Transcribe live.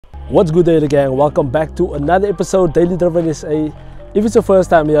What's good there gang? Welcome back to another episode Daily Driven SA. If it's your first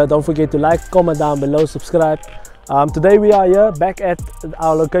time here, don't forget to like, comment down below, subscribe. Today we are here back at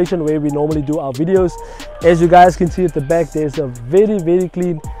our location where we normally do our videos. As you guys can see at the back, there's a very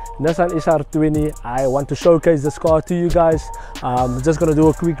clean Nissan SR20. I want to showcase this car to you guys. I'm just gonna do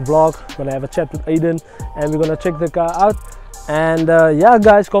a quick vlog, gonna have a chat with Aiden, and we're gonna check the car out. And yeah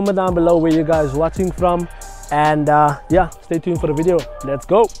guys, comment down below where you guys watching from, and yeah, stay tuned for the video. Let's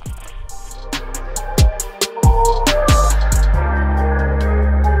go.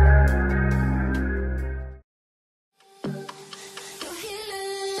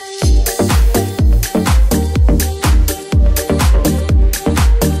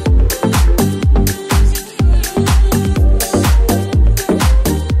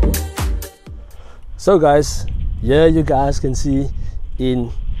 So guys, here you guys can see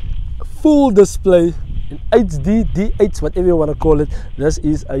in full display, in HD, DH, whatever you want to call it, this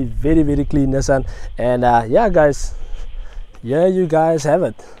is a very clean Nissan. And yeah guys, here you guys have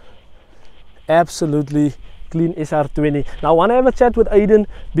it, absolutely clean SR20. Now I want to have a chat with Aiden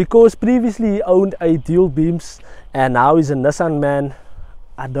because previously he owned a dual beams and now he's a Nissan man.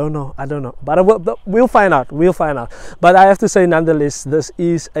 I don't know, but we'll find out, But I have to say nonetheless, this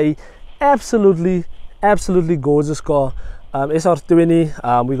is a absolutely gorgeous car,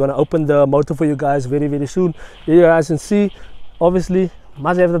 SR20. We're gonna open the motor for you guys very soon. Here you guys can see, obviously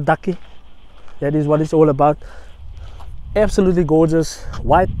must have the ducky. That is what it's all about. Absolutely gorgeous,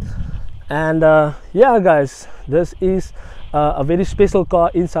 white. And yeah guys, this is a very special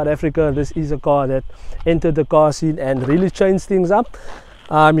car in South Africa. This is a car that entered the car scene and really changed things up.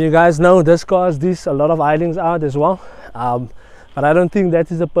 You guys know this car has a lot of idlings out as well. But I don't think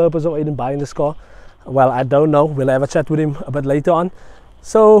that is the purpose of Aiden buying this car. Well, I don't know. We'll have a chat with him a bit later on.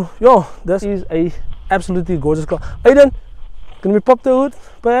 So, yo, this is a absolutely gorgeous car. Aiden, can we pop the hood,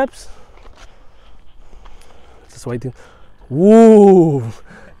 perhaps? Just waiting. Woo!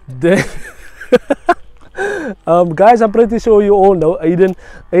 Guys, I'm pretty sure you all know Aiden.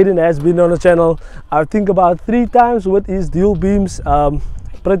 Aiden has been on the channel, I think, about 3 times with his dual beams.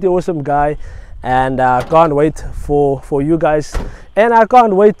 Pretty awesome guy. And I can't wait for you guys, and I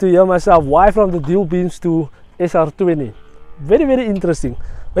can't wait to hear myself why from the dual beams to SR20. Very interesting.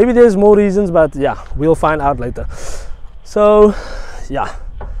 Maybe there's more reasons, but yeah, we'll find out later. So yeah,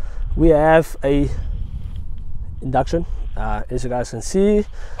 we have a induction, as you guys can see,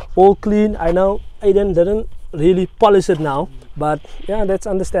 all clean. I know Aiden didn't really polish it now, but yeah, that's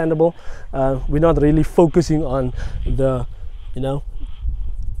understandable. We're not really focusing on the, you know,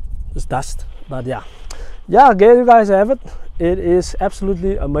 this dust. But yeah, there you guys have it. It is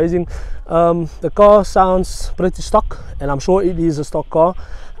absolutely amazing. The car sounds pretty stock, and I'm sure it is a stock car.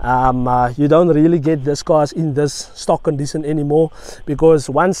 You don't really get these cars in this stock condition anymore, because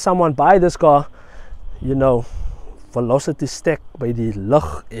once someone buy this car, you know, velocity stack by the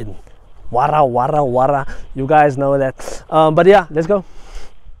lug in wara. You guys know that. But yeah, let's go.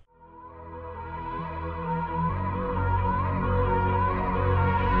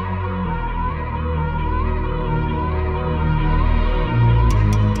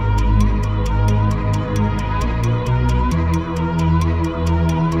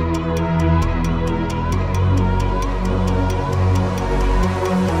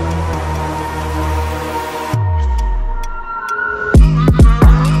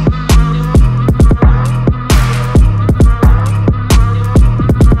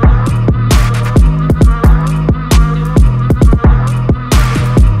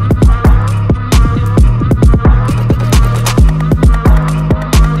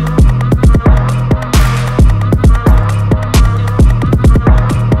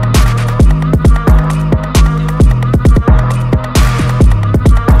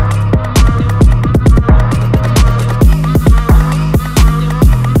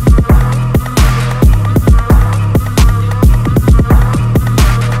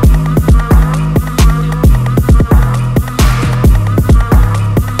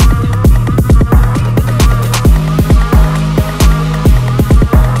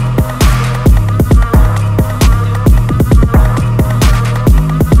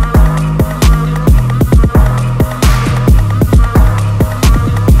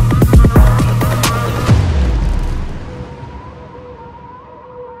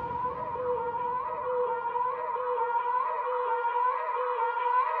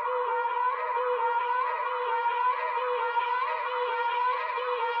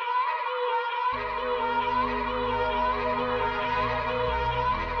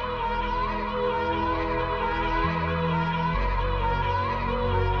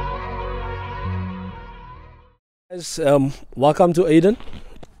 Guys, welcome to Aiden.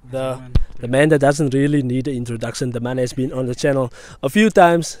 the man that doesn't really need an introduction. The man has been on the channel a few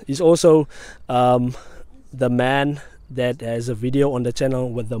times. He's also the man that has a video on the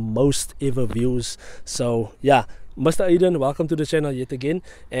channel with the most ever views. So yeah, Mr. Aiden, welcome to the channel yet again,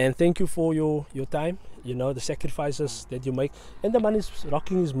 and thank you for your time, you know, the sacrifices that you make, and the man is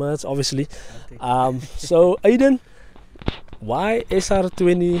rocking his merch obviously. So Aiden, why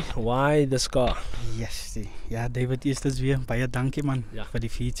SR20, why this car? Yes, ja David, eerst is weer baie dankie man vir die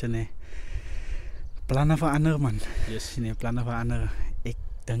fiets en planne verander man. Yes. Nee, planne verander. Ek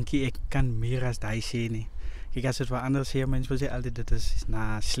dink ek kan meer as daai sê nie. Kijk, as het verander sê, mense wil sê altyd dit is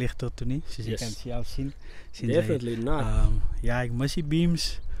na slegter toe nie, soos jy kan self sien. Definitely not. Ja, ek mis die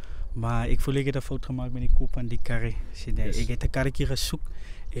beams, maar ek voel ek het 'n fout gemaak met die koop van die karre. Ek het 'n karretjie gesoek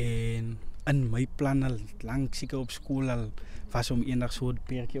en in my plan al lank seker op skool al was om eendag so 'n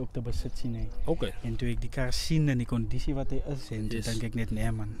perkie ook te besit sien. Okay. En toe ek die kar sien en die kondisie wat hy is, en toe dink ek net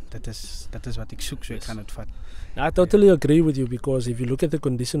nee man, dit is wat ek soek, so ek gaan dit vat. I totally agree with you, because if you look at the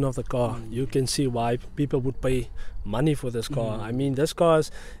condition of the car, you can see why people would pay money for this car. I mean, this car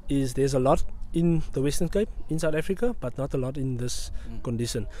there's a lot in the Western Cape, in South Africa, but not a lot in this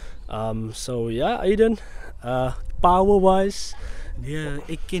condition. So yeah, Aiden, power-wise, nee,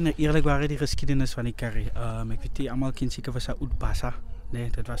 ek ken eerlikwaar die geskiedenis van die karre. Ek weet nie, almal ken seker was 'n Outbassa. Nee,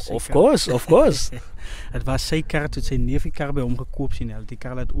 dit was sy kar. Of course. Het was sy kar, toe sy neef die kar by hom gekoop sien. Die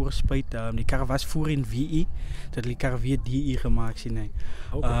kar het oorspuit. Die kar was voor in VI, dat die kar weer DE gemaak sien.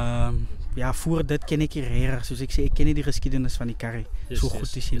 Ja, voor dit ken ek regtig, soos ek sê, ek ken nie die geskiedenis van die karre so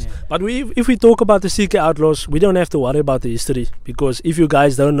goed te sien. But if we talk about the CK Outlaws, we don't have to worry about the history, because if you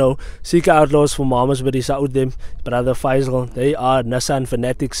guys don't know, CK Outlaws for Mamas with Saudi, brother Faisal, they are NISSAN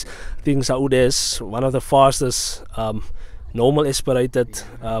fanatics. I think Saudi is one of the fastest normal aspirated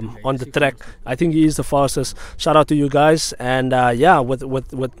on the track. I think he is the fastest. Shout out to you guys. And yeah, with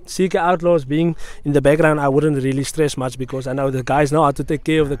CK Outlaws being in the background, I wouldn't really stress much, because I know the guys know how to take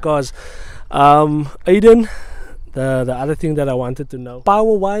care of the cars. Aiden, the other thing that I wanted to know,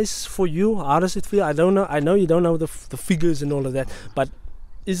 power wise for you, how does it feel? I don't know, I know you don't know the figures and all of that, but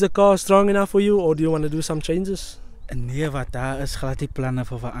is the car strong enough for you, or do you want to do some changes? Nee, wat daar is glad die planne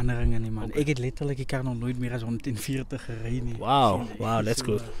vir veranderinge nie man. Ek het letterlik die kar nog nooit meer as 140 gery nie. Wow, that's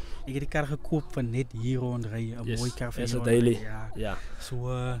good. Ek het die kar gekoop vir net hier rondry, 'n mooi kar vir as a daily. Ja.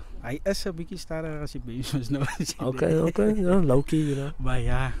 So hy is 'n bietjie stadiger as die beens nou. Okay, ja, low key, you know. Maar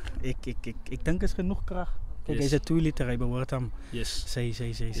ja, ek dink is genoeg krag. Kijk, hy's 'n 2 liter, hy behoort aan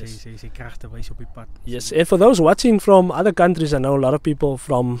sy krag te wys op die pad. Yes, and for those watching from other countries, I know a lot of people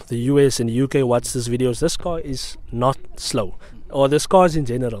from the US and the UK watch these videos. This car is not slow, or this cars in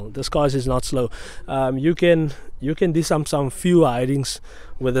general. This car is not slow. You can do some few hidings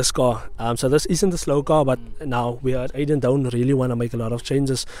with this car. So this isn't a slow car, but now we at Aiden don't really want to make a lot of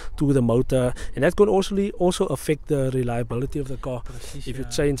changes to the motor, and that could also affect the reliability of the car if you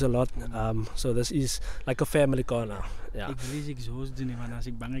change a lot. So this is like a family car now. Yeah.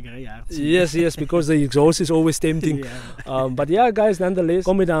 Yes, because the exhaust is always tempting. But yeah, guys, nonetheless,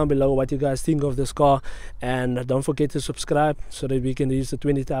 comment down below what you guys think of this car, and don't forget to subscribe so that we can reach the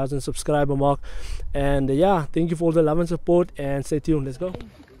 20,000 subscriber mark. And yeah, thank you for all the love and support, and stay tuned. Let's go.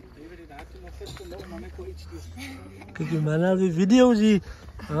 Kijk je maar naar die video's hier.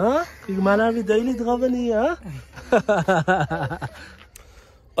 Kijk maar naar die daily draven hier.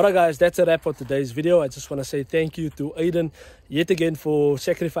 Alright guys, that's a wrap for today's video. I just want to say thank you to Aiden yet again for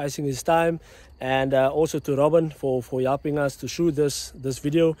sacrificing his time, and also to Robin for helping us to shoot this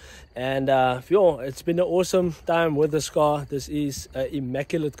video. And it's been an awesome time with this car. This is an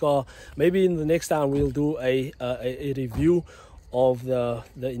immaculate car. Maybe in the next time we'll do a review of the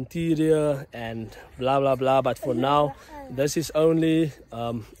interior and blah blah blah, but for now this is only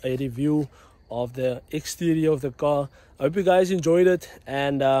a review of the exterior of the car. I hope you guys enjoyed it,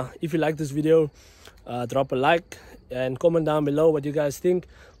 and if you like this video, drop a like and comment down below what you guys think.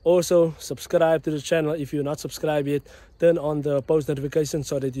 Also, subscribe to the channel if you're not subscribed yet. Turn on the post notifications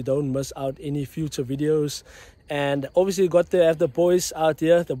so that you don't miss out any future videos. And obviously you got to have the boys out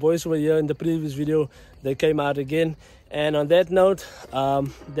here. The boys were here in the previous video. They came out again. And on that note,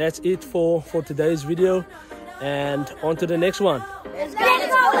 that's it for today's video, and on to the next one. Let's go.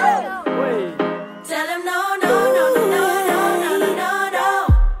 Tell them no, no, no, no, no, no, no, no, no.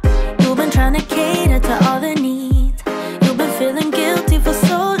 You've been trying to cater to all the needs. You've been feeling guilty for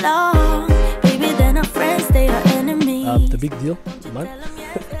so long. Baby, they're not friends, they are enemies. The big deal, man.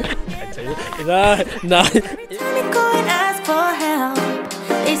 No. Every time you go and ask for help,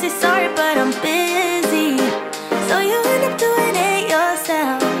 they say sorry, but I'm busy. So you